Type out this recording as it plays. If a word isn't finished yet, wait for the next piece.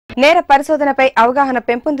నేర పరిశోధనపై అవగాహన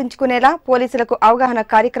పెంపొందించుకునేలా పోలీసులకు అవగాహన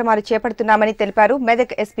కార్యక్రమాలు చేపడుతున్నామని తెలిపారు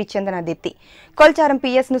మెదక్ ఎస్పీ చందనాదీప్తి. కొల్చారం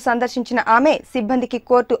పిఎస్ ను సందర్శించిన ఆమె సిబ్బందికి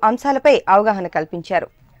కోర్టు అంశాలపై అవగాహన కల్పించారు.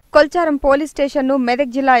 కొల్చారం పోలీస్ స్టేషన్ ను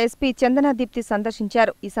మెదక్ జిల్లా ఎస్పీ చందనాదీప్తి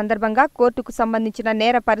సందర్శించారు. ఈ సందర్భంగా కోర్టుకు సంబంధించిన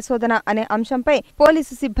నేర పరిశోధన అనే అంశంపై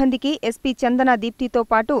పోలీసు సిబ్బందికి ఎస్పీ చందనాదీప్తితో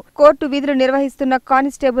పాటు కోర్టు విధులు నిర్వహిస్తున్న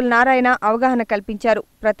కానిస్టేబుల్ నారాయణ అవగాహన కల్పించారు.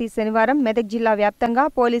 ప్రతి శనివారం మెదక్ జిల్లా వ్యాప్తంగా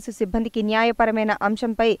పోలీసు సిబ్బందికి న్యాయపరమైన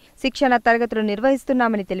అంశంపై శిక్షణ తరగతులు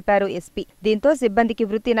నిర్వహిస్తున్నామని తెలిపారు ఎస్పీ. దీంతో సిబ్బందికి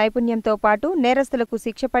వృత్తి నైపుణ్యంతో పాటు నేరస్తులకు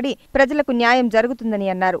శిక్ష పడి ప్రజలకు న్యాయం జరుగుతుందని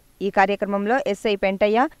అన్నారు. ఈ కార్యక్రమంలో SI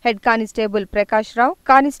Pentaiah, head constable Prakash రావు,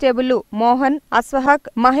 కానిస్టేబుల్ మోహన్, అస్వహక్,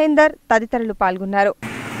 మహేందర్ తదితరులు పాల్గొన్నారు.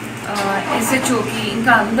 ఎస్హెచ్ఓకి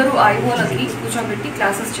ఇంకా అందరూ ఐఓలకి కూర్చోబెట్టి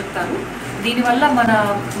క్లాసెస్ చెప్తారు. దీనివల్ల మన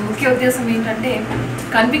ముఖ్య ఉద్దేశం ఏంటంటే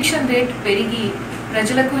కన్విక్షన్ రేట్ పెరిగి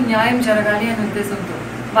ప్రజలకు న్యాయం జరగాలి అనే ఉద్దేశంతో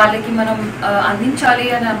వాళ్ళకి మనం అందించాలి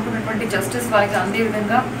అని అనుకున్నటువంటి జస్టిస్ వాళ్ళకి అందే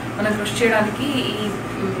విధంగా మనం కృషి చేయడానికి ఈ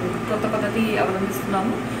కొత్త పద్ధతి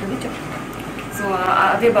అవలంబిస్తున్నాము అని చెప్తున్నాం. సో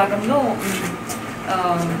అదే భాగంలో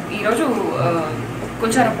ఈరోజు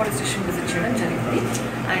కొల్చారం పోలీస్ స్టేషన్ విజిట్ చేయడం జరిగింది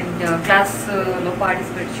అండ్ క్లాస్లో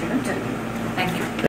పార్టిసిపేట్ చేయడం జరిగింది. Thank you.